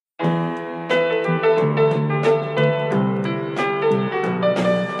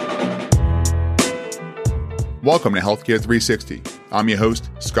Welcome to Healthcare 360. I'm your host,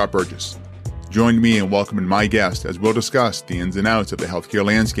 Scott Burgess. Join me in welcoming my guest as we'll discuss the ins and outs of the healthcare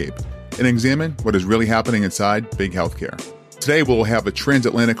landscape and examine what is really happening inside big healthcare. Today, we'll have a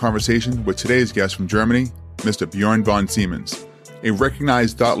transatlantic conversation with today's guest from Germany, Mr. Bjöern von Siemens, a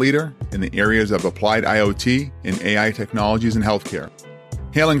recognized thought leader in the areas of applied IoT and AI technologies in healthcare.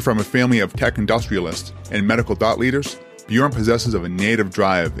 Hailing from a family of tech industrialists and medical thought leaders, Bjöern possesses of a native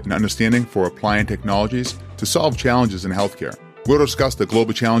drive and understanding for applying technologies to solve challenges in healthcare. We'll discuss the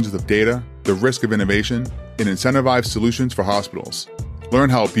global challenges of data, the risk of innovation, and incentivized solutions for hospitals.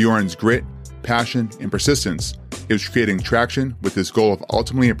 Learn how Björn's grit, passion, and persistence is creating traction with his goal of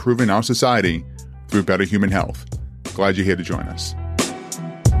ultimately improving our society through better human health. Glad you're here to join us.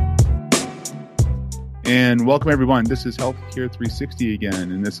 And welcome, everyone. This is Healthcare 360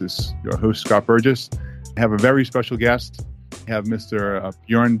 again, and this is your host, Scott Burgess. I have a very special guest. I have Mr.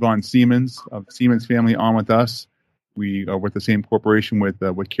 Bjöern von Siemens of Siemens family on with us. We are with the same corporation with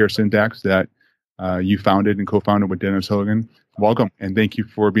Care Syntax that you founded and co-founded with Dennis Hogan. Welcome, and thank you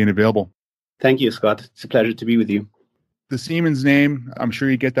for being available. Thank you, Scott. It's a pleasure to be with you. The Siemens name, I'm sure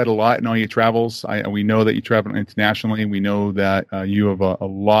you get that a lot in all your travels. We know that you travel internationally. We know that you have a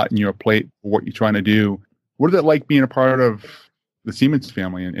lot in your plate for what you're trying to do. What is it like being a part of the Siemens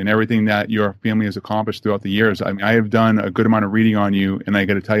family and everything that your family has accomplished throughout the years? I mean, I have done a good amount of reading on you, and I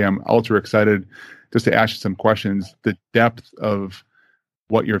got to tell you, I'm ultra excited just to ask you some questions. The depth of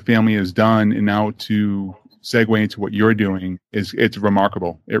what your family has done and now to segue into what you're doing it's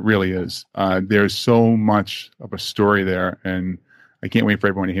remarkable. It really is. There's so much of a story there, and I can't wait for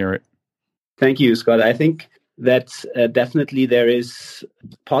everyone to hear it. Thank you, Scott. I think that definitely there is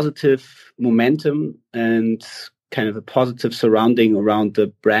positive momentum and kind of a positive surrounding around the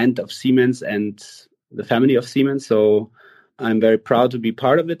brand of Siemens and the family of Siemens. So I'm very proud to be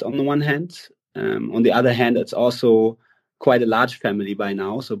part of it on the one hand. On the other hand, it's also quite a large family by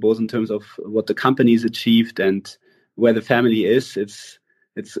now. So both in terms of what the company's achieved and where the family is,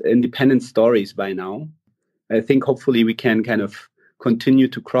 it's independent stories by now. I think hopefully we can kind of continue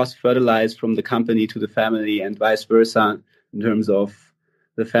to cross-fertilize from the company to the family and vice versa in terms of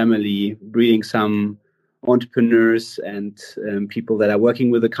the family breeding some entrepreneurs and people that are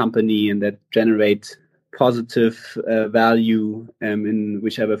working with the company and that generate positive value in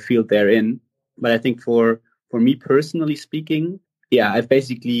whichever field they're in. But I think for me personally speaking, I've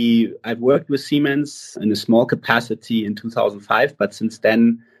worked with Siemens in a small capacity in 2005, but since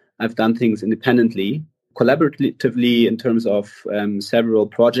then I've done things independently, collaboratively in terms of several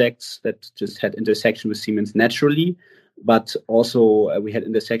projects that just had intersection with Siemens naturally. But also we had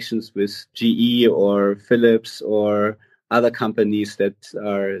intersections with GE or Philips or other companies that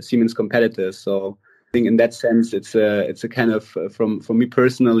are Siemens competitors. So I think in that sense, it's a kind of, for me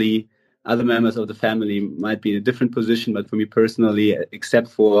personally, other members of the family might be in a different position, but for me personally, except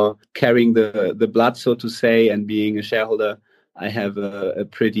for carrying the blood, so to say, and being a shareholder, I have a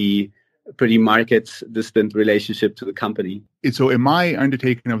pretty market distant relationship to the company. So in my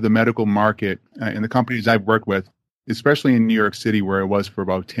undertaking of the medical market and the companies I've worked with, especially in New York City, where I was for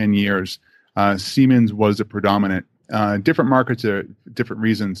about 10 years, Siemens was a predominant. Different markets are different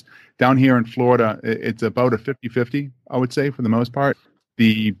reasons. Down here in Florida, it's about a 50-50, I would say, for the most part.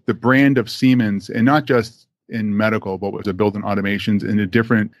 The brand of Siemens, and not just in medical, but with the built-in automations and the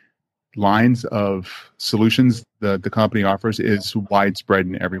different lines of solutions the company offers is widespread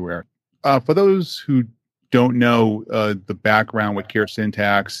and everywhere. For those who don't know the background with Care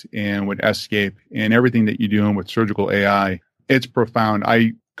Syntax and with Escape and everything that you're doing with surgical AI, it's profound.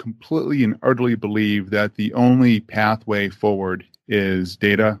 I completely and utterly believe that the only pathway forward is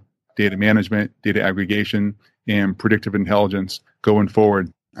data management, data aggregation, and predictive intelligence going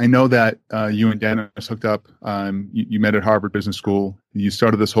forward. I know that you and Dennis hooked up. You met at Harvard Business School. You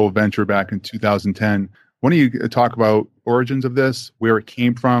started this whole venture back in 2010. Why don't you talk about origins of this, where it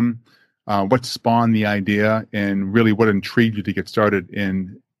came from, what spawned the idea, and really what intrigued you to get started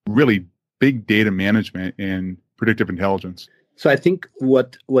in really big data management and predictive intelligence? So I think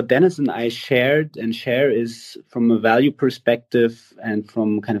what Dennis and I share is, from a value perspective and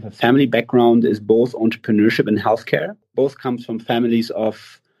from kind of a family background, is both entrepreneurship and healthcare. Both comes from families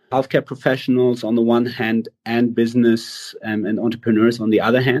of healthcare professionals on the one hand and business and entrepreneurs on the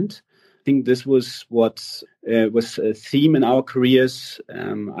other hand. I think this was what was a theme in our careers.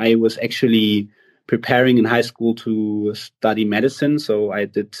 I was actually preparing in high school to study medicine, so I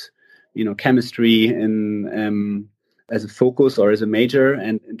did, chemistry in as a focus or as a major,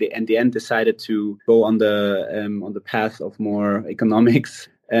 and in the end decided to go on the path of more economics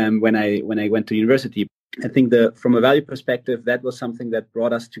when I went to university. I think from a value perspective, that was something that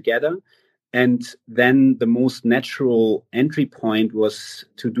brought us together. And then the most natural entry point was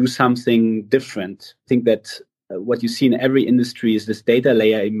to do something different. I think that what you see in every industry is this data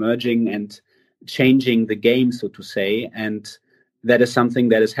layer emerging and changing the game, so to say. And that is something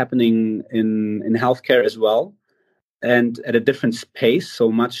that is happening in healthcare as well, and at a different pace,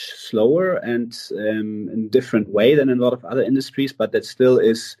 so much slower and in a different way than in a lot of other industries. But that still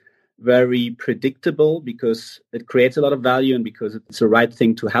is very predictable because it creates a lot of value and because it's the right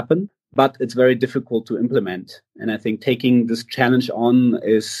thing to happen. But it's very difficult to implement. And I think taking this challenge on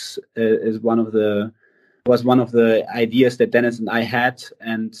was one of the ideas that Dennis and I had,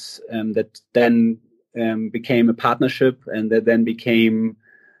 and that then became a partnership, and that then became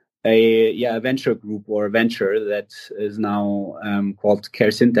a venture group or a venture that is now called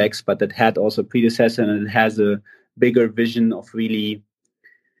Care Syntax, but that had also a predecessor, and it has a bigger vision of really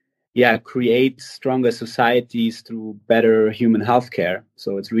create stronger societies through better human healthcare.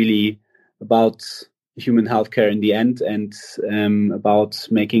 So it's really about human healthcare in the end, and about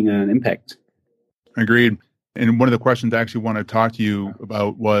making an impact. Agreed. And one of the questions I actually want to talk to you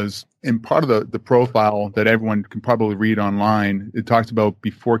about was, in part of the profile that everyone can probably read online, it talks about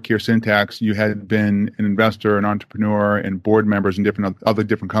before Care Syntax, you had been an investor, an entrepreneur, and board members in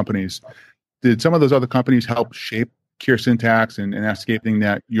different companies. Did some of those other companies help shape Care Syntax and everything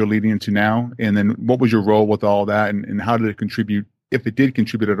that you're leading into now? And then what was your role with all that, and how did it contribute, if it did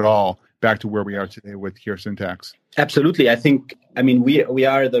contribute at all, back to where we are today with Care Syntax? Absolutely. I mean, we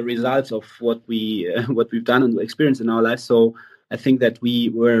are the results of what we've done and experienced in our lives. So I think that we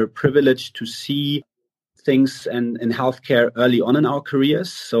were privileged to see things in healthcare early on in our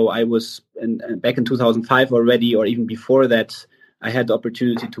careers. So I was back in 2005 already, or even before that, I had the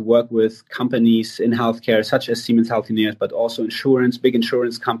opportunity to work with companies in healthcare, such as Siemens Healthineers, but also big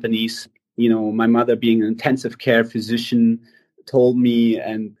insurance companies. You know, my mother, being an intensive care physician, told me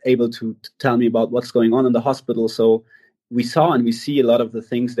and able to tell me about what's going on in the hospital. So we saw and we see a lot of the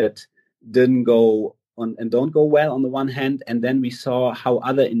things that didn't go on and don't go well on the one hand. And then we saw how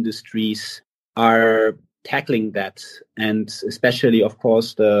other industries are tackling that. And especially, of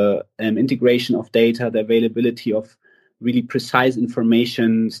course, the integration of data, the availability of really precise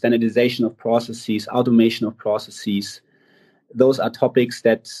information, standardization of processes, automation of processes. Those are topics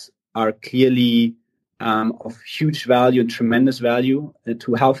that are clearly of huge value and tremendous value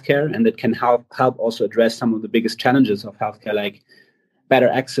to healthcare, and that can help also address some of the biggest challenges of healthcare, like better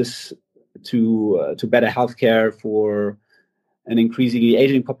access to better healthcare for an increasingly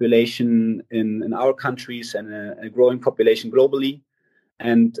aging population in our countries and a growing population globally.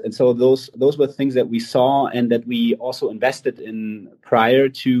 And so those were things that we saw and that we also invested in prior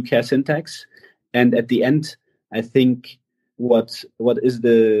to Care Syntax. And at the end, I think what is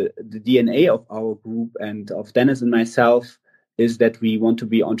the DNA of our group and of Dennis and myself is that we want to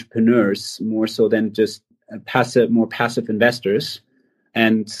be entrepreneurs more so than just more passive investors.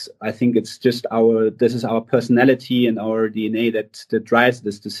 And I think it's just this is our personality and our DNA that drives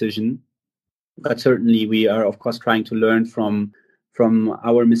this decision. But certainly we are, of course, trying to learn from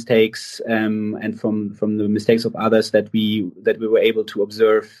our mistakes and from the mistakes of others that we were able to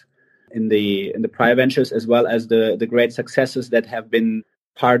observe in the prior ventures, as well as the great successes that have been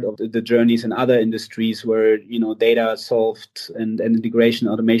part of the journeys in other industries where, you know, data solved and integration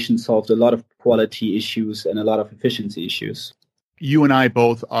automation solved a lot of quality issues and a lot of efficiency issues. You and I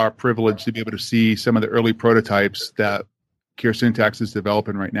both are privileged to be able to see some of the early prototypes that Care Syntax is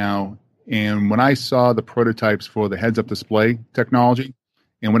developing right now. And when I saw the prototypes for the heads-up display technology,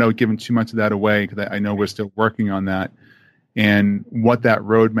 and without giving too much of that away, because I know we're still working on that, and what that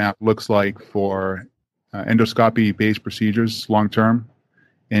roadmap looks like for endoscopy-based procedures long-term,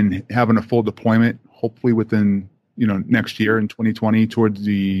 and having a full deployment, hopefully within next year in 2020, towards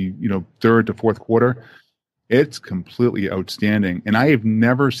the third to fourth quarter, it's completely outstanding. And I have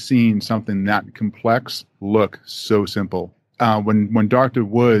never seen something that complex look so simple. When Dr.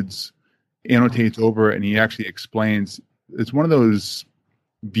 Woods annotates over it and he actually explains, it's one of those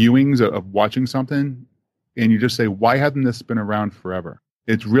viewings of watching something and you just say, why hasn't this been around forever?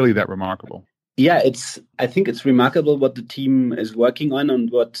 It's really that remarkable. Yeah, I think it's remarkable what the team is working on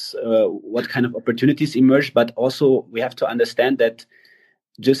and what kind of opportunities emerge. But also we have to understand that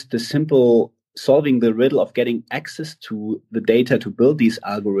just the simple solving the riddle of getting access to the data to build these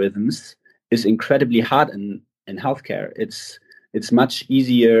algorithms is incredibly hard in healthcare. It's much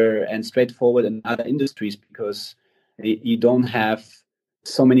easier and straightforward in other industries because you don't have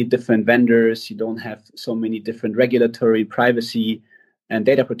so many different vendors, you don't have so many different regulatory, privacy, and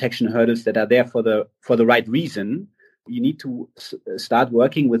data protection hurdles that are there for the right reason. You need to start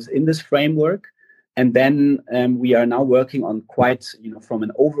working within this framework And then we are now working on quite, from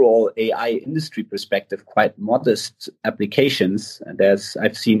an overall AI industry perspective, quite modest applications. And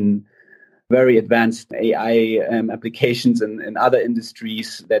I've seen very advanced AI applications in other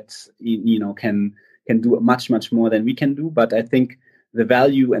industries that can do much, much more than we can do. But I think the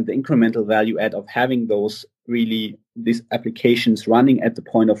value and the incremental value add of having these applications running at the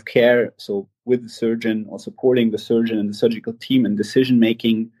point of care, so with the surgeon or supporting the surgeon and the surgical team in decision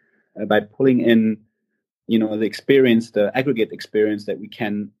making, by pulling in, the experience, the aggregate experience that we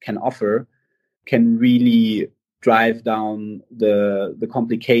can offer, can really drive down the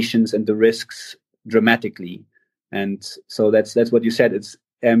complications and the risks dramatically. And so that's what you said. It's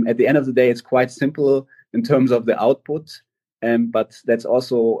at the end of the day, it's quite simple in terms of the output, but that's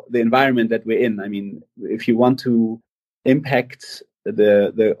also the environment that we're in. I mean, if you want to impact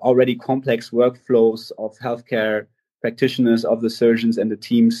the already complex workflows of healthcare practitioners, of the surgeons and the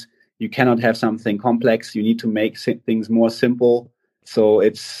teams, you cannot have something complex. You need to make things more simple. So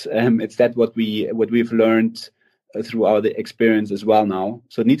it's that what we've learned through our experience as well now.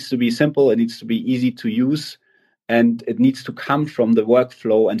 So it needs to be simple. It needs to be easy to use, and it needs to come from the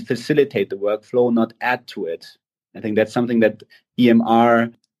workflow and facilitate the workflow, not add to it. I think that's something that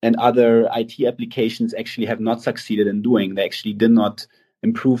EMR and other IT applications actually have not succeeded in doing. They actually did not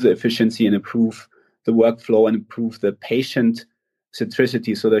improve the efficiency and improve the workflow and improve the patient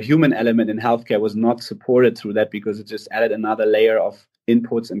centricity. So the human element in healthcare was not supported through that, because it just added another layer of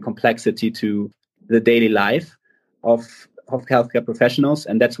inputs and complexity to the daily life of healthcare professionals.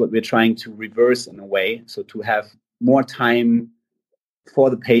 And that's what we're trying to reverse in a way. So to have more time for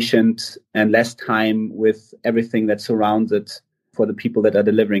the patient and less time with everything that surrounds it for the people that are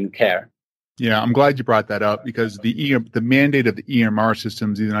delivering care. Yeah, I'm glad you brought that up, because the mandate of the EMR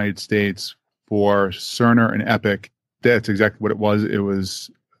systems in the United States for Cerner and Epic, that's exactly what it was. It was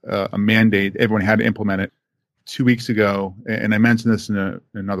a mandate. Everyone had to implement it. 2 weeks ago, and I mentioned this in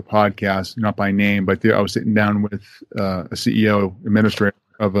another podcast, not by name, but I was sitting down with a CEO, administrator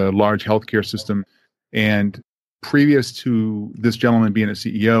of a large healthcare system, and previous to this gentleman being a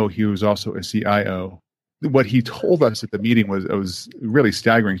CEO, he was also a CIO. What he told us at the meeting was really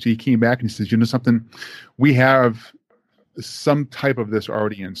staggering. So he came back and he says, something, we have some type of this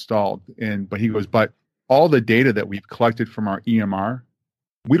already installed. But he goes, but all the data that we've collected from our EMR,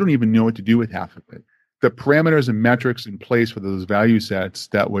 we don't even know what to do with half of it. The parameters and metrics in place for those value sets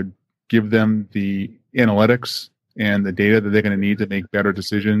that would give them the analytics and the data that they're going to need to make better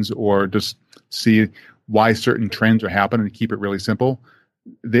decisions, or just see why certain trends are happening, and keep it really simple.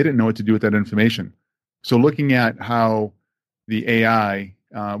 They didn't know what to do with that information. So looking at how the AI,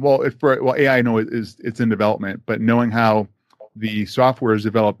 AI I know it's in development, but knowing how the software is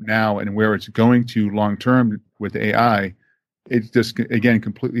developed now and where it's going to long term with AI, it just, again,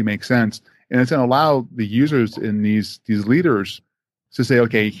 completely makes sense. And it's going to allow the users and these leaders to say,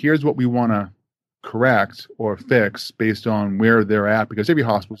 okay, here's what we want to correct or fix based on where they're at, because every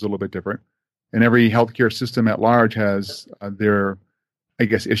hospital is a little bit different. And every healthcare system at large has their,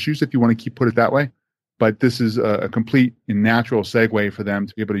 issues, if you want to put it that way. But this is a complete and natural segue for them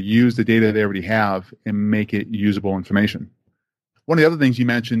to be able to use the data they already have and make it usable information. One of the other things you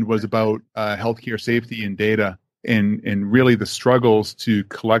mentioned was about healthcare safety and data, and really the struggles to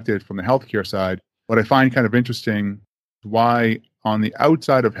collect it from the healthcare side. What I find kind of interesting is why on the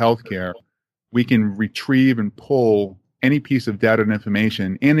outside of healthcare, we can retrieve and pull any piece of data and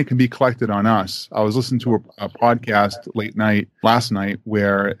information, and it can be collected on us. I was listening to a podcast last night,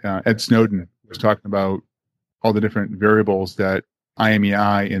 where Ed Snowden was talking about all the different variables that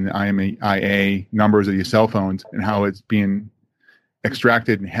IMEI and the IMEIA numbers of your cell phones, and how it's being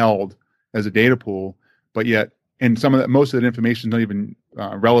extracted and held as a data pool, but yet, and most of that information is not even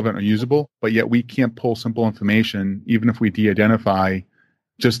relevant or usable, but yet we can't pull simple information, even if we de-identify,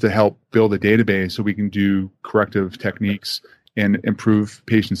 just to help build a database so we can do corrective techniques and improve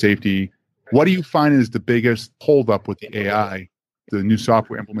patient safety. What do you find is the biggest holdup with the AI, the new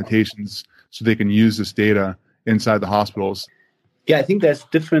software implementations, so they can use this data inside the hospitals? Yeah, I think there's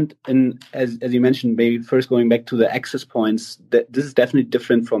different, and as you mentioned, maybe first going back to the access points, that this is definitely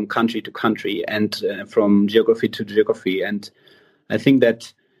different from country to country and from geography to geography. And I think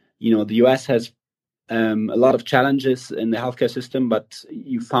that, the US has a lot of challenges in the healthcare system, but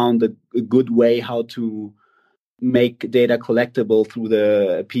you found a good way how to make data collectible through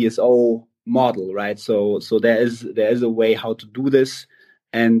the PSO model, right? So there is a way how to do this,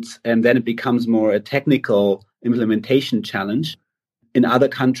 and then it becomes more a technical implementation challenge. In other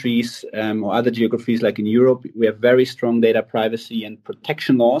countries or other geographies, like in Europe, we have very strong data privacy and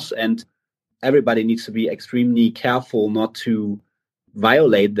protection laws, and everybody needs to be extremely careful not to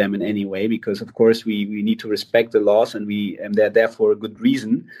violate them in any way, because of course we need to respect the laws, and they're there for a good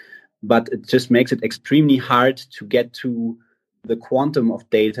reason. But it just makes it extremely hard to get to the quantum of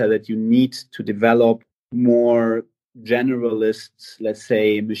data that you need to develop more generalist, let's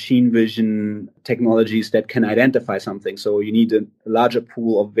say, machine vision technologies that can identify something. So you need a larger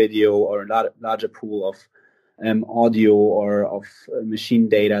pool of video or a larger pool of audio or of machine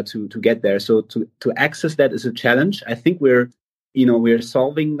data to get there. So to access that is a challenge. I think we're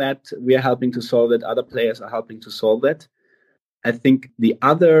solving that. We are helping to solve it. Other players are helping to solve that. I think the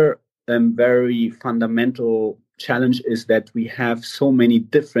other very fundamental challenge is that we have so many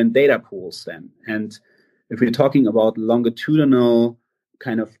different data pools then. And if we're talking about longitudinal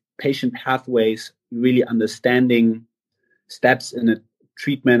kind of patient pathways, really understanding steps in a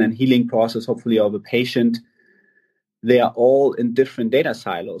treatment and healing process, hopefully of a patient, they are all in different data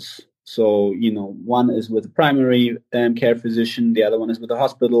silos. So, one is with the primary care physician, the other one is with the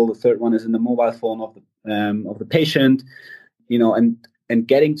hospital, the third one is in the mobile phone of the patient, and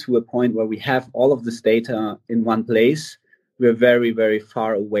getting to a point where we have all of this data in one place, we're very, very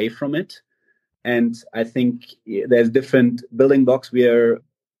far away from it. And I think there's different building blocks. We are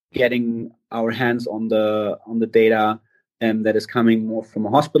getting our hands on the data that is coming more from a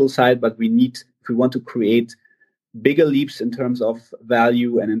hospital side, but if we want to create bigger leaps in terms of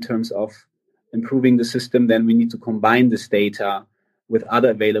value and in terms of improving the system, then we need to combine this data with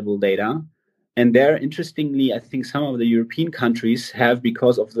other available data. And there, interestingly, I think some of the European countries have,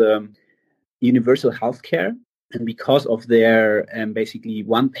 because of the universal healthcare and because of their basically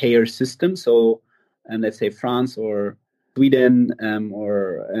one-payer system. So, let's say France or Sweden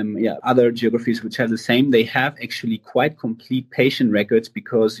or other geographies which have the same, they have actually quite complete patient records,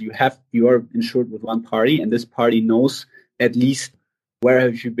 because you are insured with one party, and this party knows at least where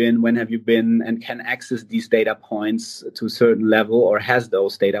have you been, when have you been, and can access these data points to a certain level, or has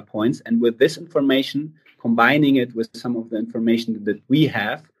those data points. And with this information, combining it with some of the information that we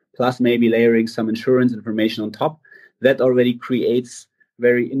have, plus maybe layering some insurance information on top, that already creates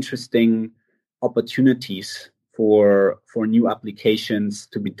very interesting opportunities for new applications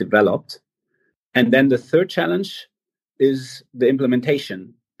to be developed. And then the third challenge is the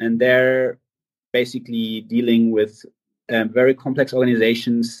implementation. And they're basically dealing with very complex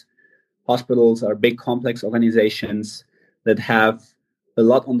organizations. Hospitals are big, complex organizations that have a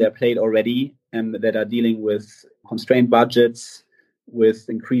lot on their plate already, and that are dealing with constrained budgets, with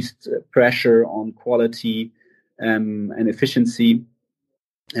increased pressure on quality and efficiency.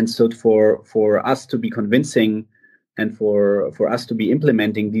 And so for us to be convincing and for us to be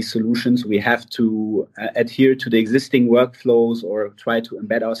implementing these solutions, we have to adhere to the existing workflows, or try to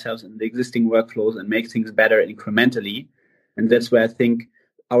embed ourselves in the existing workflows and make things better incrementally. And that's where I think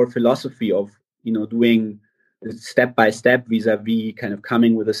our philosophy of, doing step by step vis-a-vis kind of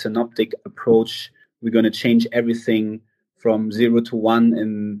coming with a synoptic approach, we're going to change everything from 0 to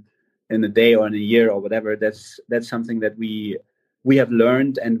 1 in a day or in a year or whatever. That's something that we have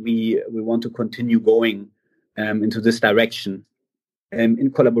learned, and we want to continue going into this direction,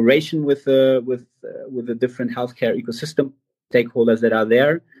 in collaboration with the different healthcare ecosystem stakeholders that are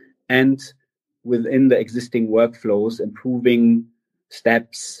there, and within the existing workflows, improving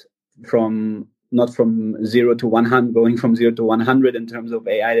steps not from 0 to 100, going from 0 to 100 in terms of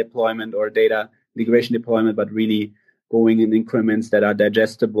AI deployment or data integration deployment, but really going in increments that are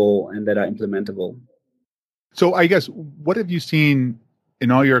digestible and that are implementable. So I guess, what have you seen in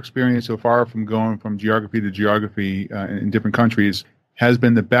all your experience so far from going from geography to geography in different countries has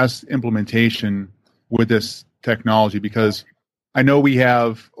been the best implementation with this technology? Because I know we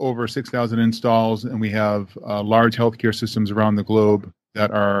have over 6,000 installs, and we have large healthcare systems around the globe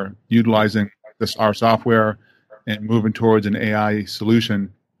that are utilizing our software and moving towards an AI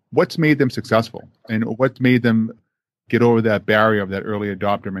solution. What's made them successful, and what's made them get over that barrier of that early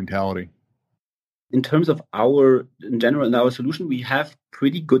adopter mentality? In terms of our solution, we have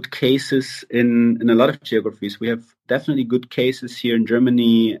pretty good cases in a lot of geographies. We have definitely good cases here in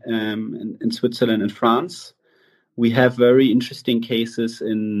Germany, in Switzerland and France. We have very interesting cases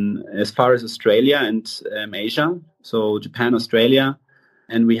as far as Australia and Asia, so Japan, Australia,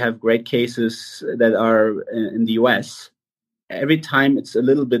 and we have great cases that are in the US. Every time it's a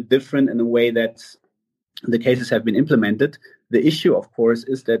little bit different in a way that the cases have been implemented. The issue, of course,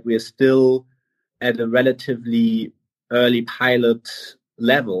 is that we are still at a relatively early pilot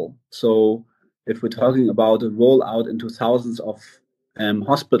level. So if we're talking about a rollout into thousands of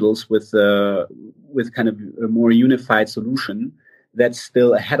hospitals with kind of a more unified solution, that's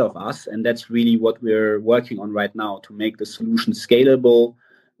still ahead of us. And that's really what we're working on right now, to make the solution scalable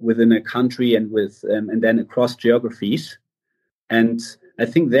within a country and and then across geographies. And I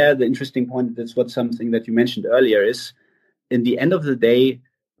think there, the interesting point, that's what something that you mentioned earlier is, in the end of the day,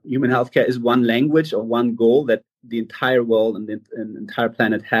 human healthcare is one language or one goal that the entire world and the entire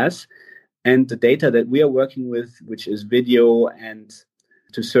planet has. And the data that we are working with, which is video and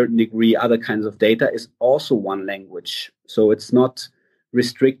to a certain degree other kinds of data, is also one language. So it's not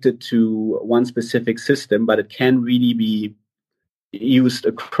restricted to one specific system, but it can really be used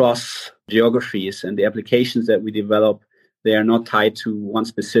across geographies. And the applications that we develop, they are not tied to one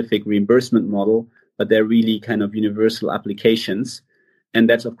specific reimbursement model, but they're really kind of universal applications. And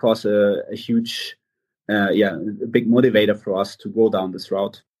that's, of course, a huge, a big motivator for us to go down this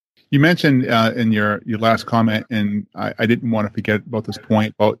route. You mentioned in your last comment, and I didn't want to forget about this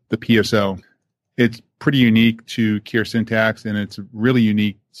point about the PSO. It's pretty unique to Care Syntax, and it's really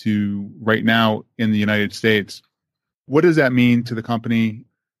unique to right now in the United States. What does that mean to the company?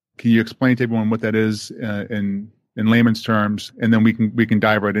 Can you explain to everyone what that is in layman's terms, and then we can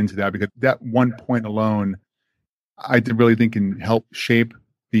dive right into that, because that one point alone, I really think can help shape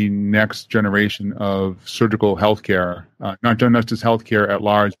the next generation of surgical healthcare, not just healthcare at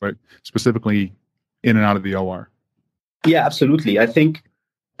large, but specifically in and out of the OR. Yeah, absolutely. I think,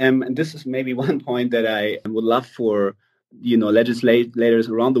 and this is maybe one point that I would love for legislators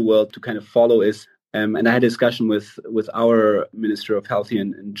around the world to kind of follow is, and I had a discussion with our Minister of Health here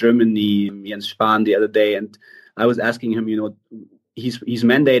in Germany, Jens Spahn, the other day, and I was asking him, he's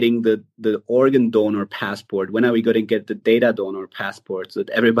mandating the organ donor passport. When are we going to get the data donor passport so that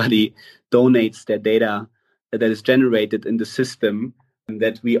everybody donates their data that is generated in the system and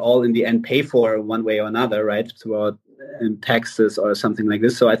that we all in the end pay for one way or another, right, through our taxes or something like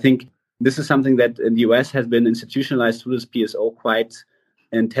this. So I think this is something that in the US has been institutionalized through this PSO quite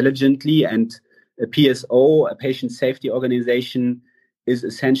intelligently. And a PSO, a patient safety organization, is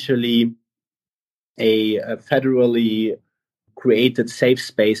essentially a federally created safe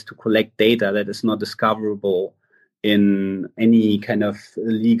space to collect data that is not discoverable in any kind of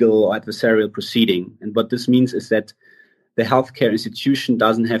legal or adversarial proceeding. And what this means is that the healthcare institution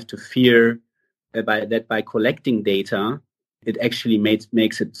doesn't have to fear by collecting data, it actually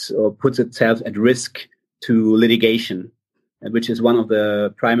makes it or puts itself at risk to litigation, which is one of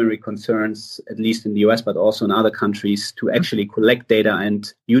the primary concerns, at least in the US, but also in other countries, to actually collect data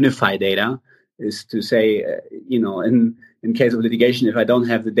and unify data, is to say, in case of litigation, if I don't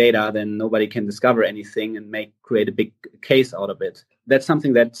have the data, then nobody can discover anything and create a big case out of it. That's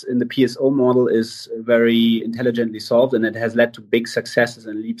something that in the PSO model is very intelligently solved, and it has led to big successes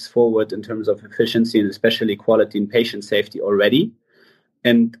and leaps forward in terms of efficiency and especially quality and patient safety already.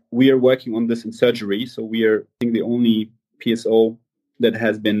 And we are working on this in surgery. So we are, I think, the only PSO that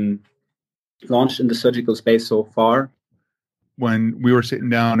has been launched in the surgical space so far. When we were sitting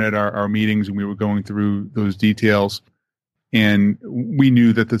down at our meetings and we were going through those details, and we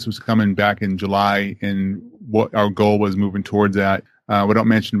knew that this was coming back in July and what our goal was moving towards that. We don't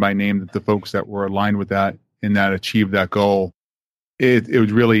mention by name that the folks that were aligned with that and that achieved that goal.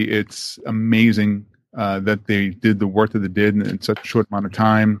 It's amazing that they did the work that they did in such a short amount of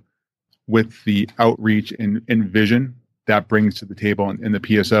time, with the outreach and vision that brings to the table in the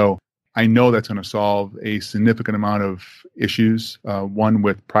PSO. I know that's going to solve a significant amount of issues, one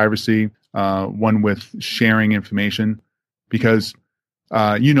with privacy, one with sharing information, because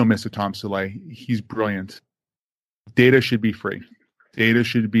Mr. Tom Soleil, he's brilliant. Data should be free. Data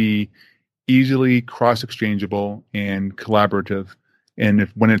should be easily cross-exchangeable and collaborative. And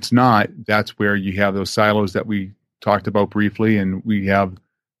when it's not, that's where you have those silos that we talked about briefly, and we have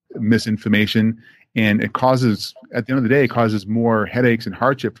misinformation. And it causes, at the end of the day, it causes more headaches and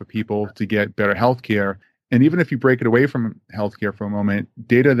hardship for people to get better healthcare. And even if you break it away from healthcare for a moment,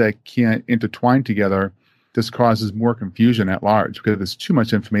 data that can't intertwine together just causes more confusion at large, because there's too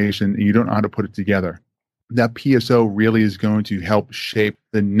much information and you don't know how to put it together. That PSO really is going to help shape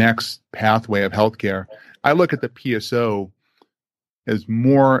the next pathway of healthcare. I look at the PSO as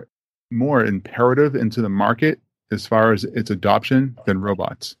more imperative into the market as far as its adoption than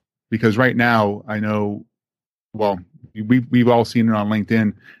robots. Because right now, I know, well, we've all seen it on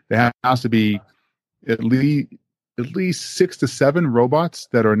LinkedIn, there has to be at least 6 to 7 robots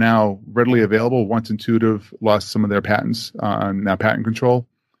that are now readily available once Intuitive lost some of their patents on patent control.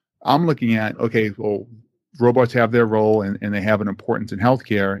 I'm looking at, okay, well, robots have their role and they have an importance in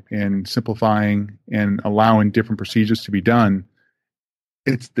healthcare and simplifying and allowing different procedures to be done.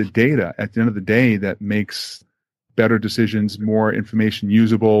 It's the data at the end of the day that makes better decisions, more information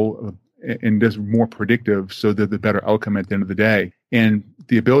usable, and just more predictive, so that the better outcome at the end of the day. And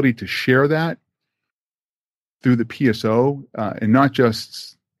the ability to share that through the PSO, and not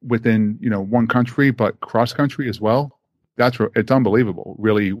just within one country, but cross country as well. it's unbelievable,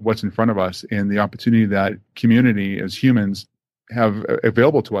 really, what's in front of us and the opportunity that community as humans have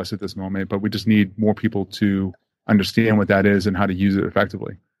available to us at this moment. But we just need more people to understand what that is and how to use it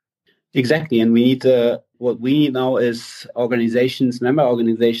effectively. Exactly. And we need what we need now is member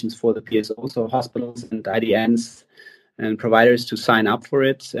organizations for the PSO, so hospitals and IDNs and providers to sign up for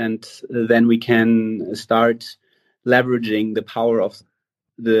it. And then we can start leveraging the power of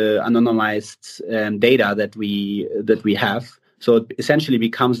the anonymized data that we have. So it essentially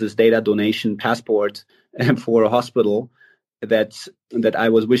becomes this data donation passport for a hospital that I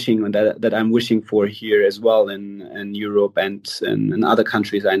was wishing and that I'm wishing for here as well in Europe and in other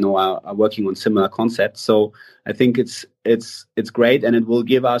countries I know are working on similar concepts. So I think it's great, and it will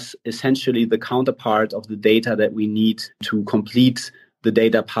give us essentially the counterpart of the data that we need to complete the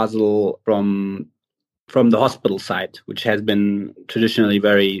data puzzle from the hospital side, which has been traditionally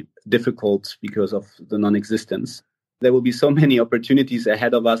very difficult because of the non-existence. There will be so many opportunities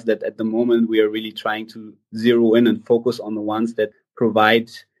ahead of us that at the moment we are really trying to zero in and focus on the ones that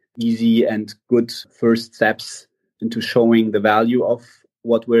provide easy and good first steps into showing the value of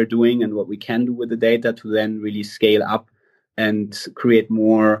what we're doing and what we can do with the data to then really scale up and create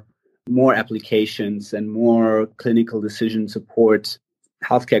more applications and more clinical decision support.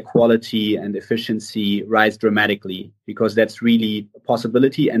 Healthcare quality and efficiency rise dramatically, because that's really a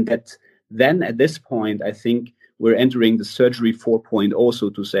possibility. And that then at this point, I think we're entering the surgery 4.0, so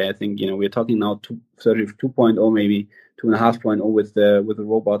to say. I think, we're talking now surgery 2.0, maybe 2.5.0 with the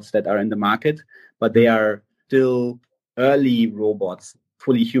robots that are in the market, but they are still early robots,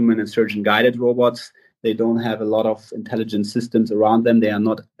 fully human and surgeon guided robots. They don't have a lot of intelligent systems around them. They are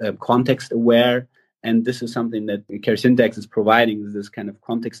not context aware. And this is something that CareSyntax is providing, this kind of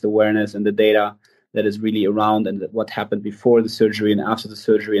context awareness and the data that is really around and what happened before the surgery and after the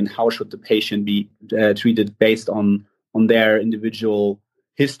surgery, and how should the patient be treated based on their individual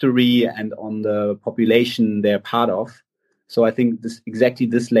history and on the population they're part of. So I think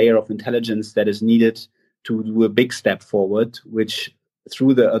this layer of intelligence that is needed to do a big step forward, which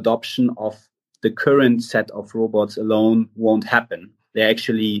through the adoption of the current set of robots alone won't happen.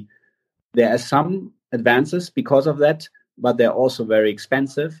 There are some advances because of that, but they're also very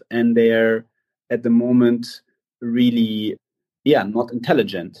expensive, and they're at the moment really, not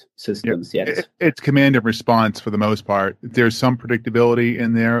intelligent systems yet. It's command and response for the most part. There's some predictability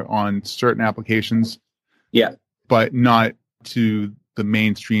in there on certain applications, but not to the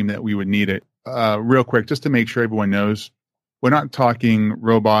mainstream that we would need it. Real quick, just to make sure everyone knows, we're not talking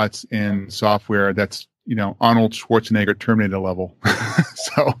robots and software that's Arnold Schwarzenegger Terminator level.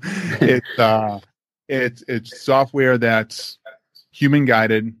 So it's software that's human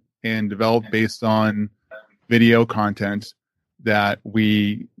guided and developed based on video content that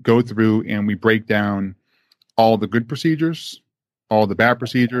we go through, and we break down all the good procedures, all the bad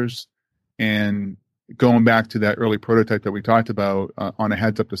procedures, and going back to that early prototype that we talked about on a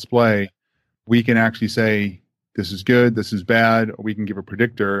heads-up display, we can actually say this is good, this is bad, or we can give a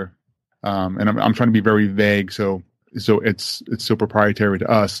predictor. And I'm trying to be very vague, so it's still proprietary to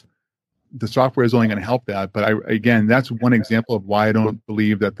us. The software is only going to help that, but again, that's one example of why I don't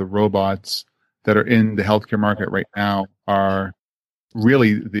believe that the robots that are in the healthcare market right now are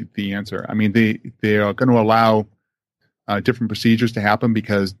really the answer. I mean, they are going to allow different procedures to happen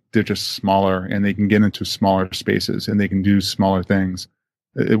because they're just smaller, and they can get into smaller spaces, and they can do smaller things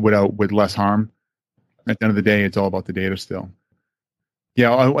with less harm. At the end of the day, it's all about the data still.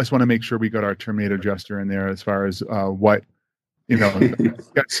 Yeah, I just want to make sure we got our Terminator gesture in there as far as what,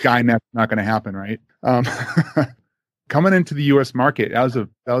 Skynet's not going to happen, right? Coming into the U.S. market, that was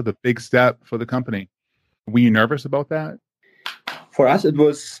a big step for the company. Were you nervous about that? For us, it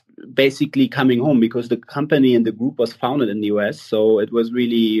was basically coming home, because the company and the group was founded in the U.S. So it was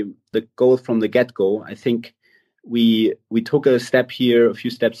really the goal from the get-go. I think we took a few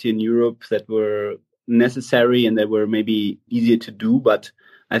steps here in Europe that were necessary and that were maybe easier to do, but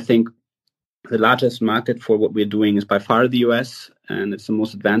I think the largest market for what we're doing is by far the US, and it's the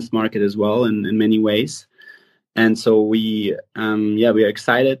most advanced market as well in many ways. And so we are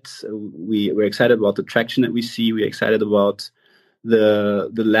excited. We're excited about the traction that we see. We're excited about the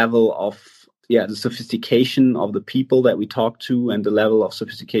level of the sophistication of the people that we talk to, and the level of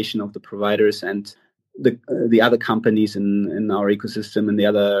sophistication of the providers and the other companies in our ecosystem and the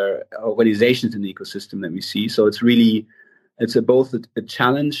other organizations in the ecosystem that we see. So it's both a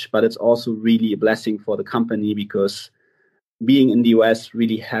challenge, but it's also really a blessing for the company, because being in the US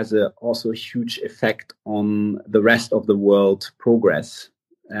really has also a huge effect on the rest of the world progress.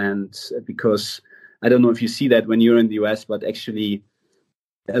 And because I don't know if you see that when you're in the US, but actually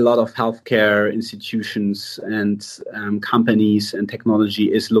a lot of healthcare institutions and companies and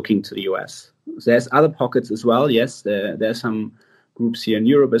technology is looking to the US. There's other pockets as well. Yes, there's some groups here in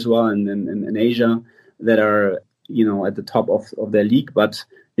Europe as well and in Asia that are, at the top of their league. But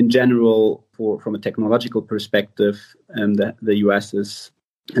in general, from a technological perspective, the US is,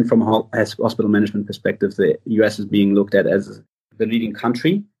 and from a hospital management perspective, the US is being looked at as the leading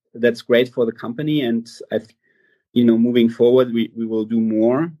country. That's great for the company. And I think, moving forward, we will do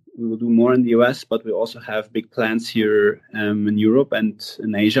more. We will do more in the US, but we also have big plans here in Europe and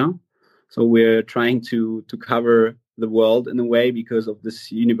in Asia. So we're trying to cover the world in a way because of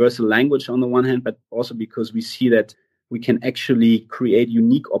this universal language on the one hand, but also because we see that we can actually create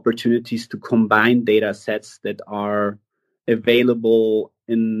unique opportunities to combine data sets that are available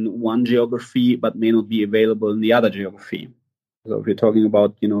in one geography, but may not be available in the other geography. So if you're talking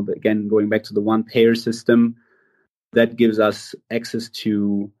about, again, going back to the one payer system, that gives us access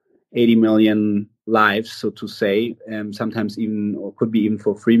to 80 million lives, so to say, sometimes even, or could be even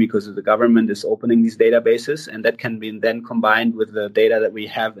for free because the government is opening these databases, and that can be then combined with the data that we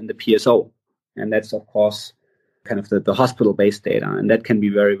have in the PSO. And that's, of course, kind of the hospital-based data, and that can be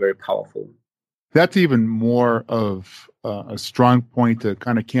very, very powerful. That's even more of a strong point to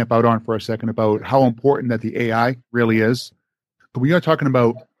kind of camp out on for a second about how important that the AI really is. We are talking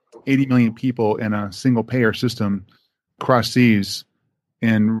about 80 million people in a single payer system across seas.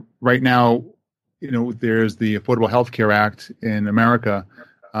 And right now, there's the Affordable Health Care Act in America,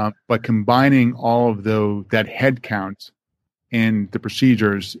 but combining all of that head count and the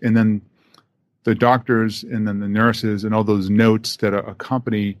procedures, and then the doctors and then the nurses and all those notes that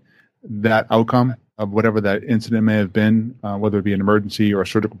accompany that outcome of whatever that incident may have been, whether it be an emergency or a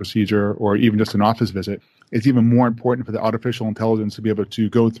surgical procedure or even just an office visit, it's even more important for the artificial intelligence to be able to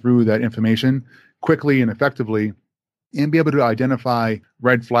go through that information quickly and effectively and be able to identify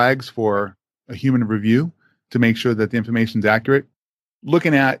red flags for a human review to make sure that the information is accurate.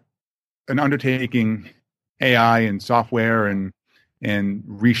 Looking at an undertaking AI and software and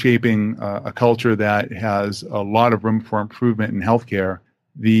reshaping a culture that has a lot of room for improvement in healthcare,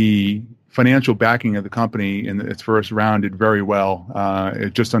 the financial backing of the company in its first round did very well.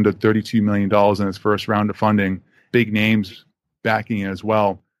 Just under $32 million in its first round of funding, big names backing it as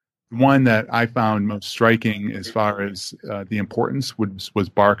well. One that I found most striking as far as the importance was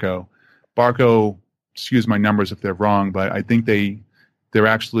Barco. Barco, excuse my numbers if they're wrong, but I think they're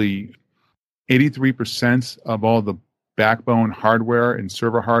actually 83% of all the backbone hardware and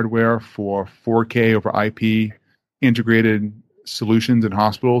server hardware for 4K over IP integrated solutions in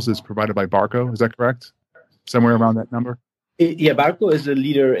hospitals is provided by Barco. Is that correct? Somewhere around that number? Yeah, Barco is a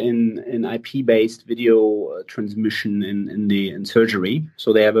leader in IP-based video transmission in surgery.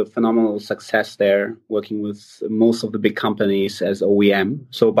 So they have a phenomenal success there, working with most of the big companies as OEM.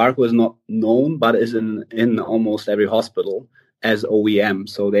 So Barco is not known, but is in almost every hospital as OEM.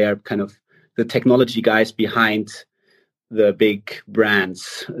 So they are kind of the technology guys behind the big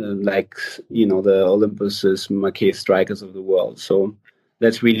brands like, the Olympuses, Maquet Strikers of the world. So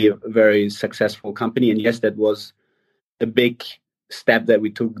that's really a very successful company. And yes, that was a big step that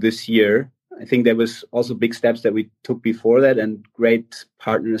we took this year. I think there was also big steps that we took before that, and great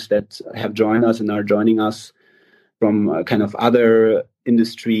partners that have joined us and are joining us from kind of other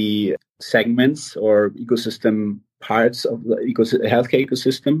industry segments or ecosystem parts of the healthcare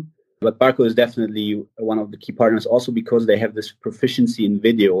ecosystem. But Barco is definitely one of the key partners also because they have this proficiency in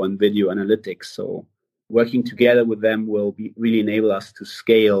video and video analytics. So working together with them will really enable us to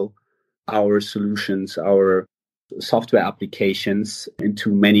scale our solutions, our software applications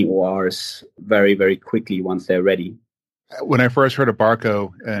into many ORs very, very quickly once they're ready. When I first heard of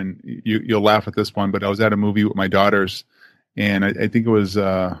Barco, and you'll laugh at this one, but I was at a movie with my daughters, and I think it was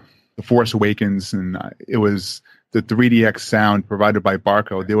The Force Awakens, and it was the 3DX sound provided by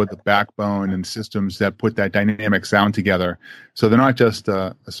Barco. They were the backbone and systems that put that dynamic sound together. So they're not just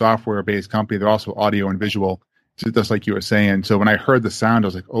a software-based company, they're also audio and visual, just like you were saying. So when I heard the sound, I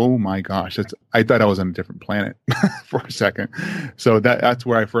was like, oh my gosh, I thought I was on a different planet for a second. So that's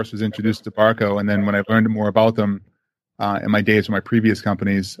where I first was introduced to Barco. And then when I learned more about them in my days with my previous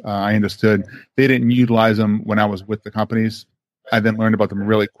companies, I understood they didn't utilize them when I was with the companies. I then learned about them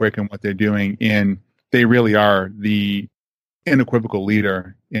really quick and what they're doing. And they really are the unequivocal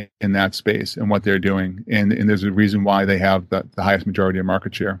leader in that space and what they're doing. And there's a reason why they have the highest majority of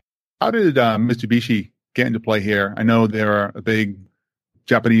market share. How did Mitsubishi get into play here? I know they're a big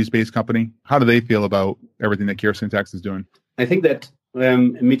Japanese-based company. How do they feel about everything that CareSyntax is doing? I think that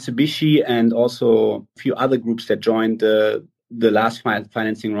Mitsubishi and also a few other groups that joined the last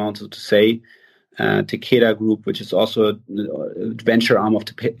financing round, so to say, Takeda Group, which is also a venture arm of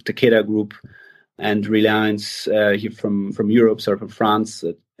the Takeda Group, and Reliance here from Europe, from France,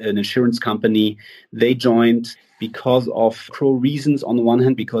 an insurance company. They joined because of pro reasons. On the one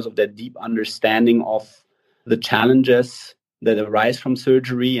hand, because of their deep understanding of the challenges that arise from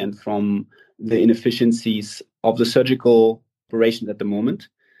surgery and from the inefficiencies of the surgical operations at the moment.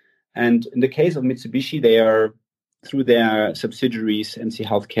 And in the case of Mitsubishi, they are, through their subsidiaries, MC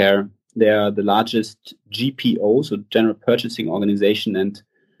Healthcare, they are the largest GPO, so General Purchasing Organization, and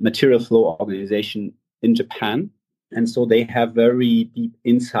Material Flow Organization in Japan. And so they have very deep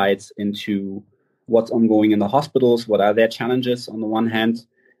insights into what's ongoing in the hospitals, what are their challenges on the one hand.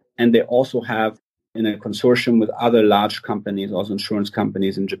 And they also have, in a consortium with other large companies, also insurance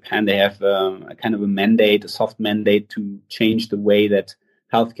companies in Japan, they have a kind of a mandate, a soft mandate to change the way that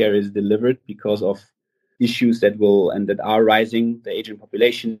healthcare is delivered because of issues that are rising, the aging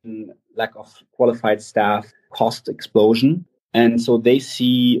population, lack of qualified staff, cost explosion. And so they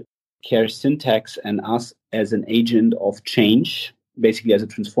see Care Syntax and us as an agent of change, basically as a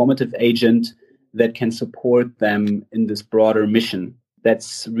transformative agent that can support them in this broader mission.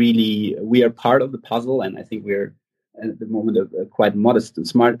 That's really, we are part of the puzzle, and I think we're at the moment a quite modest and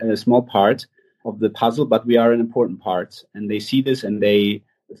small part of the puzzle, but we are an important part. And they see this, and they,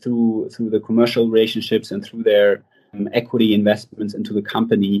 through the commercial relationships and through their equity investments into the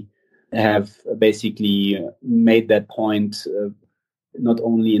company, have basically made that point, not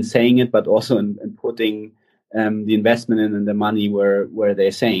only in saying it, but also in putting the investment in and the money where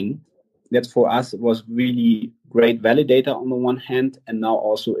they're saying. That for us, it was really great validator on the one hand, and now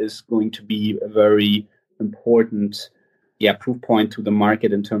also is going to be a very important proof point to the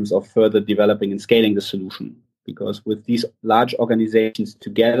market in terms of further developing and scaling the solution. Because with these large organizations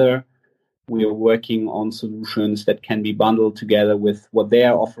together, we are working on solutions that can be bundled together with what they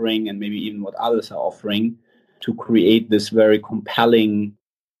are offering and maybe even what others are offering to create this very compelling,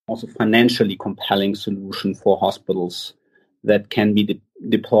 also financially compelling solution for hospitals that can be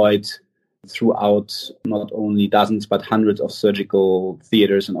deployed throughout not only dozens but hundreds of surgical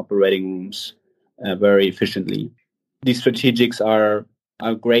theaters and operating rooms very efficiently. These strategics are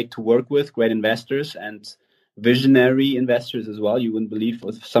great to work with, great investors and visionary investors as well. You wouldn't believe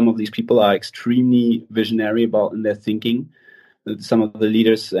some of these people are extremely visionary in their thinking. Some of the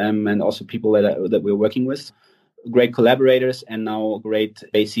leaders and also people that we're working with, great collaborators, and now great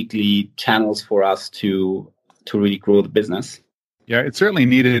basically channels for us to really grow the business. Yeah, it's certainly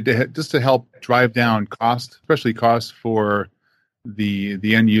needed just to help drive down cost, especially costs for the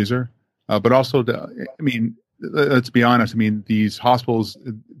end user, but also let's be honest. I mean, these hospitals,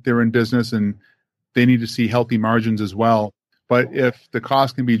 they're in business and they need to see healthy margins as well. But if the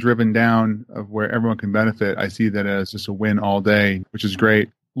cost can be driven down of where everyone can benefit, I see that as just a win all day, which is great.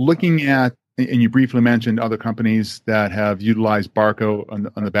 Looking at, and you briefly mentioned other companies that have utilized Barco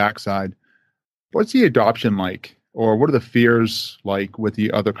on the backside, what's the adoption like? Or what are the fears like with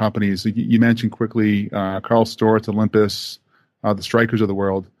the other companies? You mentioned quickly Karl Storz, Olympus, the Strykers of the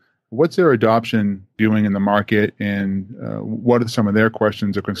world. What's their adoption doing in the market, and what are some of their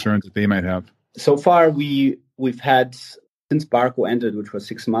questions or concerns that they might have? So far, we've had, since Barco ended, which was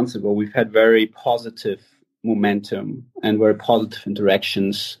 6 months ago, we've had very positive momentum and very positive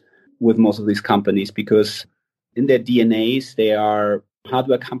interactions with most of these companies, because in their DNAs, they are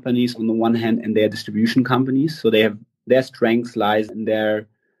hardware companies on the one hand, and they are distribution companies. So they have, their strength lies in their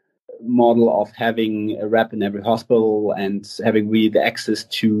model of having a rep in every hospital and having really the access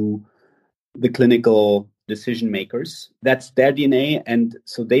to the clinical decision makers. That's their DNA. And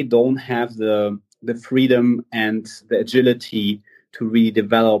so they don't have the freedom and the agility to really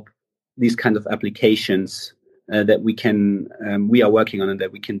develop these kinds of applications that we are working on and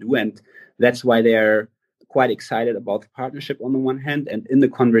that we can do. And that's why they're quite excited about the partnership on the one hand. And in the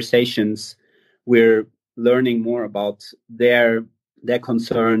conversations, we're learning more about their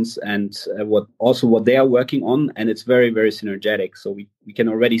concerns and what they are working on. And it's very, very synergetic. So we can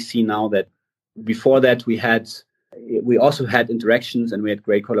already see now that before that we also had interactions and we had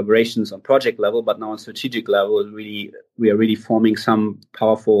great collaborations on project level, but now on strategic level, we are really forming some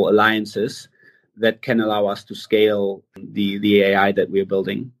powerful alliances that can allow us to scale the AI that we're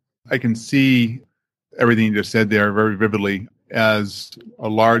building. I can see everything you just said there very vividly. As a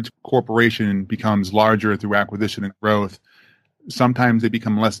large corporation becomes larger through acquisition and growth, sometimes they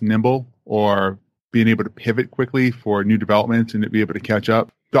become less nimble or being able to pivot quickly for new developments and to be able to catch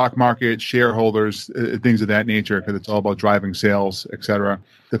up. Stock market, shareholders, things of that nature, because it's all about driving sales, et cetera.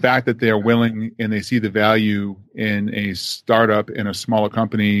 The fact that they're willing and they see the value in a startup, in a smaller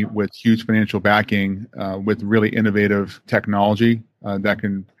company with huge financial backing, with really innovative technology, that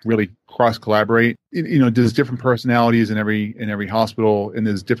can really cross collaborate. There's different personalities in every hospital, and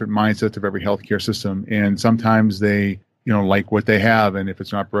there's different mindsets of every healthcare system. And sometimes they, like what they have, and if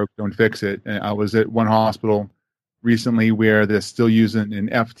it's not broke, don't fix it. And I was at one hospital recently where they're still using an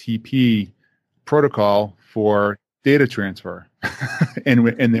FTP protocol for data transfer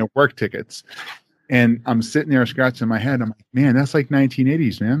and their work tickets. And I'm sitting there scratching my head. I'm like, man, that's like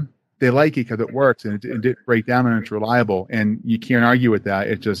 1980s, man. They like it because it works and it didn't break down and it's reliable. And you can't argue with that.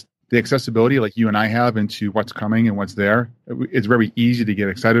 It's just the accessibility like you and I have into what's coming and what's there. It's very easy to get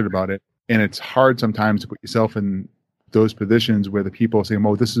excited about it. And it's hard sometimes to put yourself in those positions where the people say,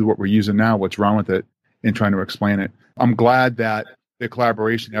 well, this is what we're using now. What's wrong with it? And trying to explain it. I'm glad that the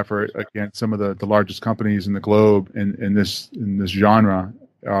collaboration effort against some of the largest companies in the globe in this genre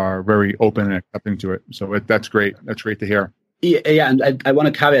are very open and accepting to it. So that's great. That's great to hear. Yeah, and I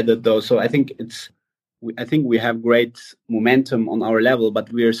want to caveat that though. So I think we have great momentum on our level,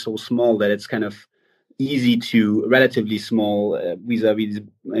 but we are so small that it's kind of easy to relatively small vis-a-vis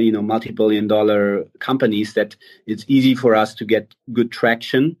multi-billion-dollar companies that it's easy for us to get good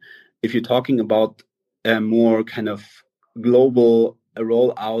traction. If you're talking about a more kind of global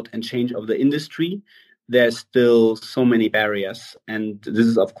rollout and change of the industry, there's still so many barriers. And this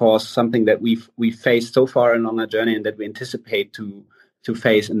is, of course, something that we've faced so far along our journey and that we anticipate to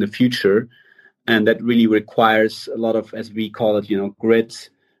face in the future. And that really requires a lot of, as we call it, grit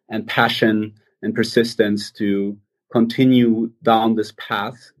and passion and persistence to continue down this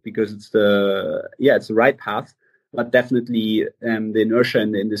path, because it's the right path. But definitely the inertia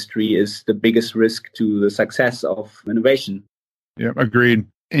in the industry is the biggest risk to the success of innovation. Yeah, agreed.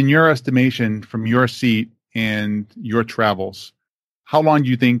 In your estimation, from your seat and your travels, how long do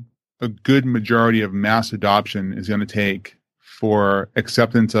you think a good majority of mass adoption is going to take for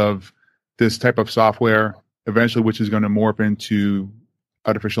acceptance of this type of software, eventually which is going to morph into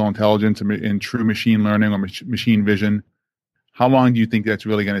artificial intelligence and true machine learning or machine vision? How long do you think that's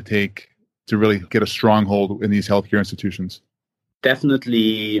really going to take to really get a stronghold in these healthcare institutions?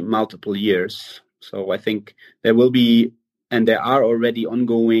 Definitely multiple years. So I think there will be, and there are already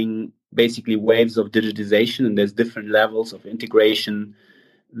ongoing, basically waves of digitization, and there's different levels of integration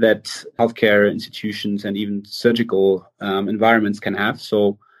that healthcare institutions and even surgical environments can have.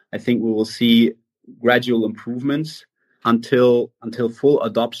 So I think we will see gradual improvements until full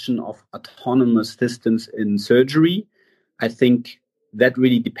adoption of autonomous systems in surgery. I think that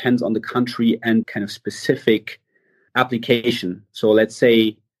really depends on the country and kind of specific application. So let's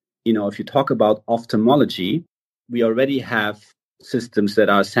say, if you talk about ophthalmology, we already have systems that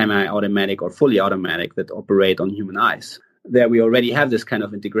are semi-automatic or fully automatic that operate on human eyes. There we already have this kind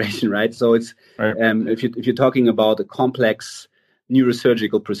of integration, right? So it's right. If you're talking about a complex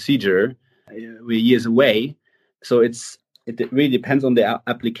neurosurgical procedure, we're years away. So it really depends on the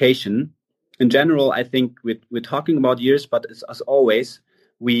application. In general, I think we're talking about years, but as always,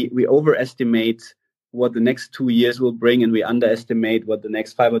 we overestimate what the next 2 years will bring, and we underestimate what the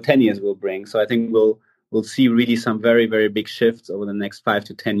next 5 or 10 years will bring. So I think we'll see really some very, very big shifts over the next 5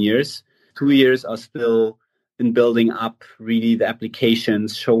 to 10 years. 2 years are still in building up really the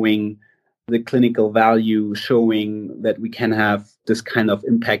applications, showing the clinical value, showing that we can have this kind of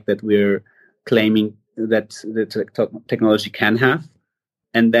impact that we're claiming that the technology can have.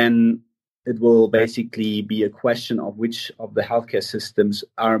 And then it will basically be a question of which of the healthcare systems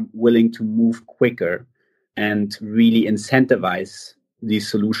are willing to move quicker and really incentivize these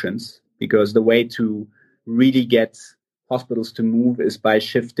solutions. Because the way to really get hospitals to move is by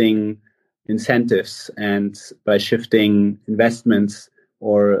shifting incentives and by shifting investments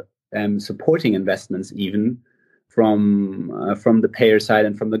or supporting investments even from the payer side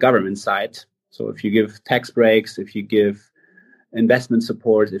and from the government side. So if you give tax breaks, if you give investment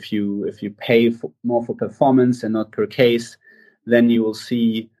support, if you pay more for performance and not per case, then you will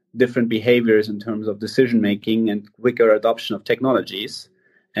see different behaviors in terms of decision making and quicker adoption of technologies.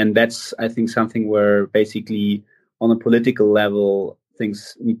 And that's, I think, something where basically on a political level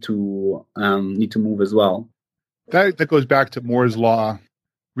things need to move as well. That goes back to Moore's law,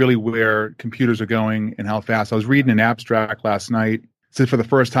 really where computers are going and how fast. I was reading an abstract last night. It said for the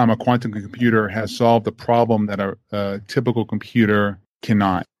first time, a quantum computer has solved the problem that a typical computer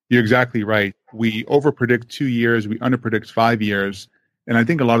cannot. You're exactly right. We overpredict 2 years, we underpredict 5 years. And I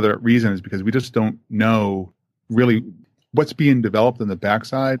think a lot of the reason is because we just don't know really what's being developed on the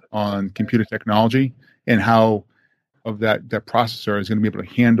backside on computer technology and how of that processor is going to be able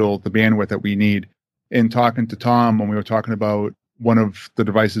to handle the bandwidth that we need. In talking to Tom, when we were talking about one of the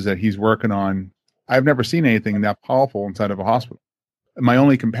devices that he's working on, I've never seen anything that powerful inside of a hospital. My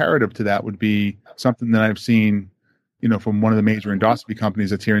only comparative to that would be something that I've seen from one of the major endoscopy companies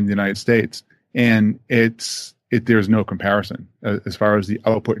that's here in the United States. And there's no comparison as far as the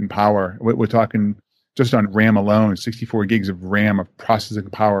output and power. We're talking just on RAM alone, 64 gigs of RAM, of processing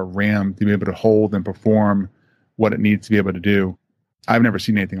power RAM, to be able to hold and perform what it needs to be able to do. I've never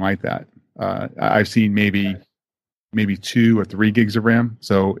seen anything like that. I've seen maybe 2 or 3 gigs of RAM.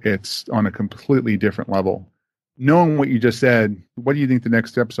 So it's on a completely different level. Knowing what you just said, what do you think the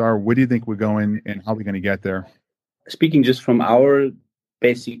next steps are? Where do you think we're going, and how are we going to get there? Speaking just from our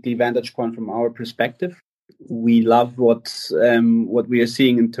basically vantage point, from our perspective, we love what we are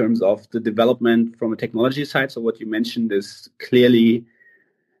seeing in terms of the development from a technology side. So what you mentioned is clearly,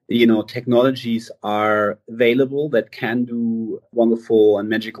 technologies are available that can do wonderful and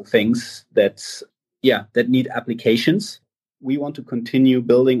magical things that need applications. We want to continue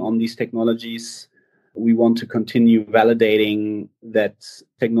building on these technologies. We want to continue validating that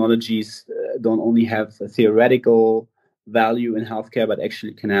technologies don't only have a theoretical value in healthcare, but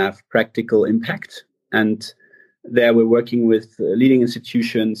actually can have practical impact. And there we're working with leading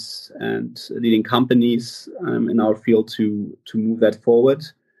institutions and leading companies in our field to move that forward.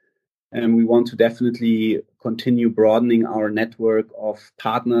 And we want to definitely continue broadening our network of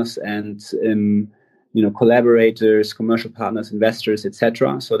partners and collaborators, commercial partners, investors,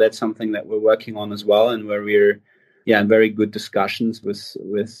 etc. So that's something that we're working on as well, and where we're in very good discussions with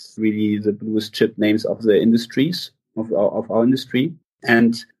really the bluest chip names of the industries of our industry.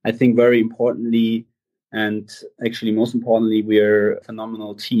 And I think very importantly, and actually most importantly, we're a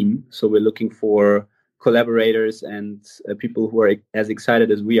phenomenal team. So we're looking for collaborators and people who are as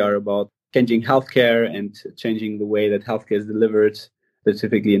excited as we are about changing healthcare and changing the way that healthcare is delivered.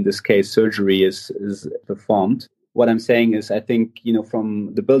 Specifically in this case, surgery is performed. What I'm saying is, I think,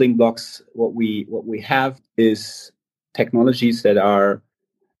 from the building blocks, what we have is technologies that are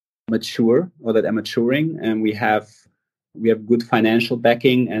mature or that are maturing, and we have good financial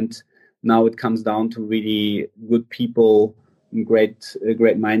backing, and now it comes down to really good people, great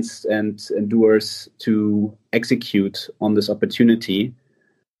minds and doers to execute on this opportunity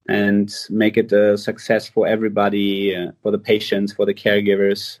and make it a success for everybody, for the patients, for the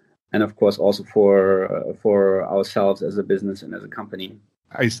caregivers, and of course also for ourselves as a business and as a company.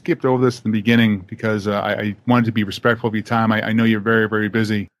 I skipped over this in the beginning because I wanted to be respectful of your time. I know you're very, very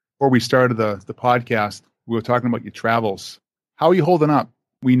busy. Before we started the podcast, we were talking about your travels. How are you holding up?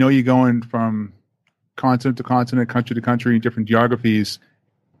 We know you're going from continent to continent, country to country, different geographies.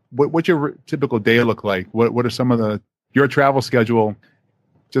 What's your typical day look like? What are some of your travel schedule?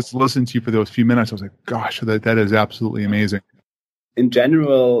 Just listening to you for those few minutes, I was like, gosh, that is absolutely amazing. In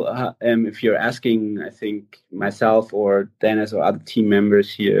general, if you're asking, I think myself or Dennis or other team members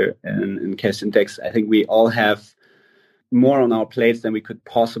here in Syntex, I think we all have more on our plates than we could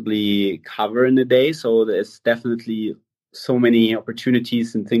possibly cover in a day. So there's definitely so many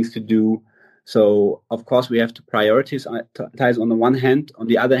opportunities and things to do. So of course we have to prioritize on the one hand. On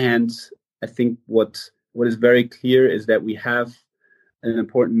the other hand, I think what is very clear is that we have an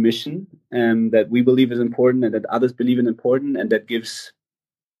important mission that we believe is important and that others believe in important, and that gives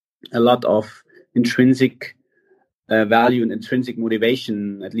a lot of intrinsic value and intrinsic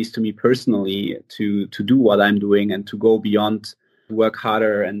motivation, at least to me personally, to do what I'm doing and to go beyond, work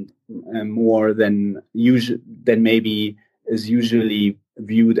harder and more than maybe is usually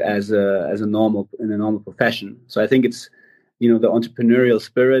viewed as a normal profession. So I think it's the entrepreneurial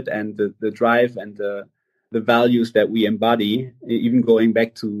spirit and the drive and the values that we embody, even going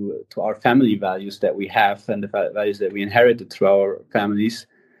back to our family values that we have and the values that we inherited through our families,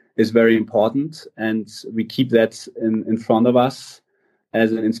 is very important. And we keep that in front of us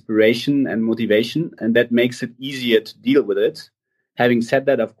as an inspiration and motivation, and that makes it easier to deal with it. Having said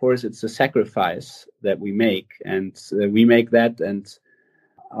that, of course, it's a sacrifice that we make, and we make that, and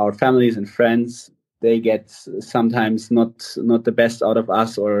our families and friends, they get sometimes not the best out of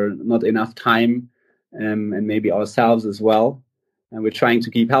us, or not enough time, and maybe ourselves as well. And we're trying to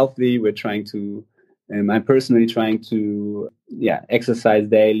keep healthy. We're trying to, I'm personally trying to, exercise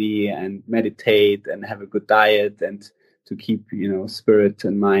daily and meditate and have a good diet and to keep, spirit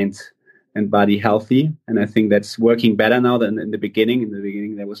and mind and body healthy. And I think that's working better now than in the beginning. In the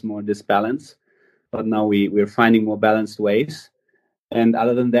beginning, there was more disbalance, but now we're finding more balanced ways. And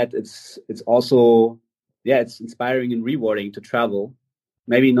other than that, it's also, it's inspiring and rewarding to travel.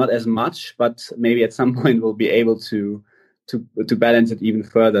 Maybe not as much, but maybe at some point we'll be able to balance it even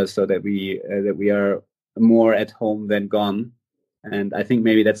further, so that we are more at home than gone. And I think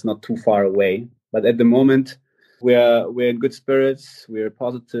maybe that's not too far away. But at the moment, we're in good spirits. We're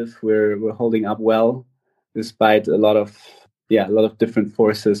positive. We're holding up well, despite a lot of different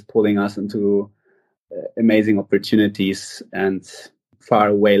forces pulling us into amazing opportunities and far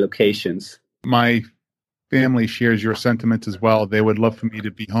away locations. My family shares your sentiments as well. They would love for me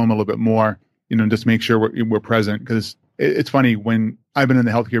to be home a little bit more, just make sure we're present. Because it's funny, when I've been in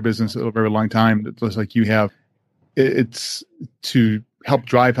the healthcare business a very long time, just like you have, it's to help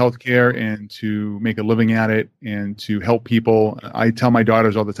drive healthcare and to make a living at it and to help people. I tell my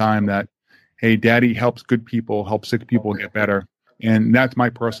daughters all the time that, hey, Daddy helps good people, help sick people get better. And that's my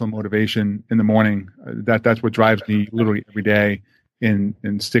personal motivation in the morning. That's what drives me literally every day in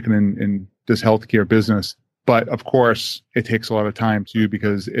sticking in this healthcare business. But of course, it takes a lot of time too,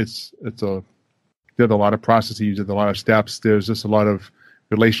 because there's a lot of processes, there's a lot of steps. There's just a lot of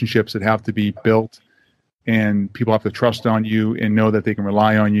relationships that have to be built, and people have to trust on you and know that they can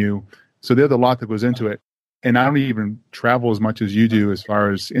rely on you. So there's a lot that goes into it. And I don't even travel as much as you do as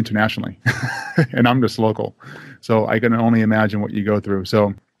far as internationally. And I'm just local. So I can only imagine what you go through.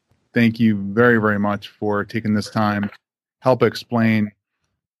 So thank you very, very much for taking this time. Help explain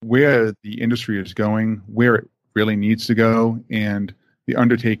where the industry is going, where it really needs to go, and the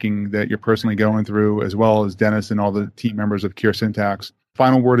undertaking that you're personally going through, as well as Dennis and all the team members of Cure Syntax.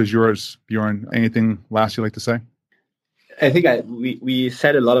 Final word is yours, Bjöern. Anything last you'd like to say? I think we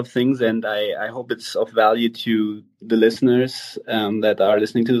said a lot of things, and I hope it's of value to the listeners that are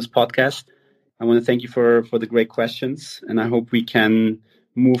listening to this podcast. I want to thank you for the great questions, and I hope we can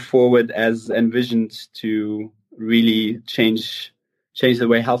move forward as envisioned to really change the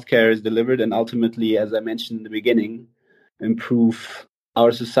way healthcare is delivered, and ultimately, as I mentioned in the beginning, improve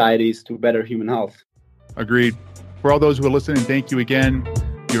our societies to better human health. Agreed. For all those who are listening, thank you again.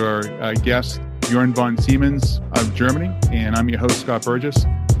 Your guest, Bjöern von Siemens of Germany, and I'm your host, Scott Burgess.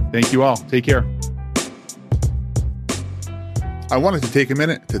 Thank you all. Take care. I wanted to take a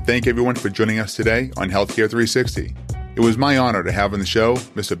minute to thank everyone for joining us today on Healthcare 360. It was my honor to have on the show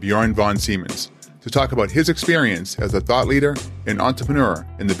Mr. Bjöern von Siemens to talk about his experience as a thought leader and entrepreneur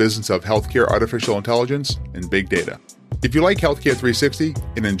in the business of healthcare artificial intelligence and big data. If you like Healthcare 360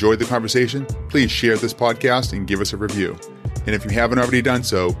 and enjoyed the conversation, please share this podcast and give us a review. And if you haven't already done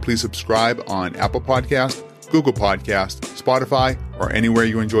so, please subscribe on Apple Podcast, Google Podcast, Spotify, or anywhere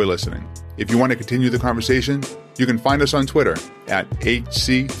you enjoy listening. If you want to continue the conversation, you can find us on Twitter at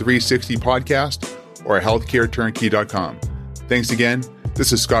HC360 Podcast or at healthcareturnkey.com. Thanks again.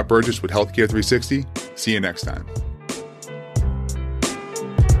 This is Scott Burgess with Healthcare 360. See you next time.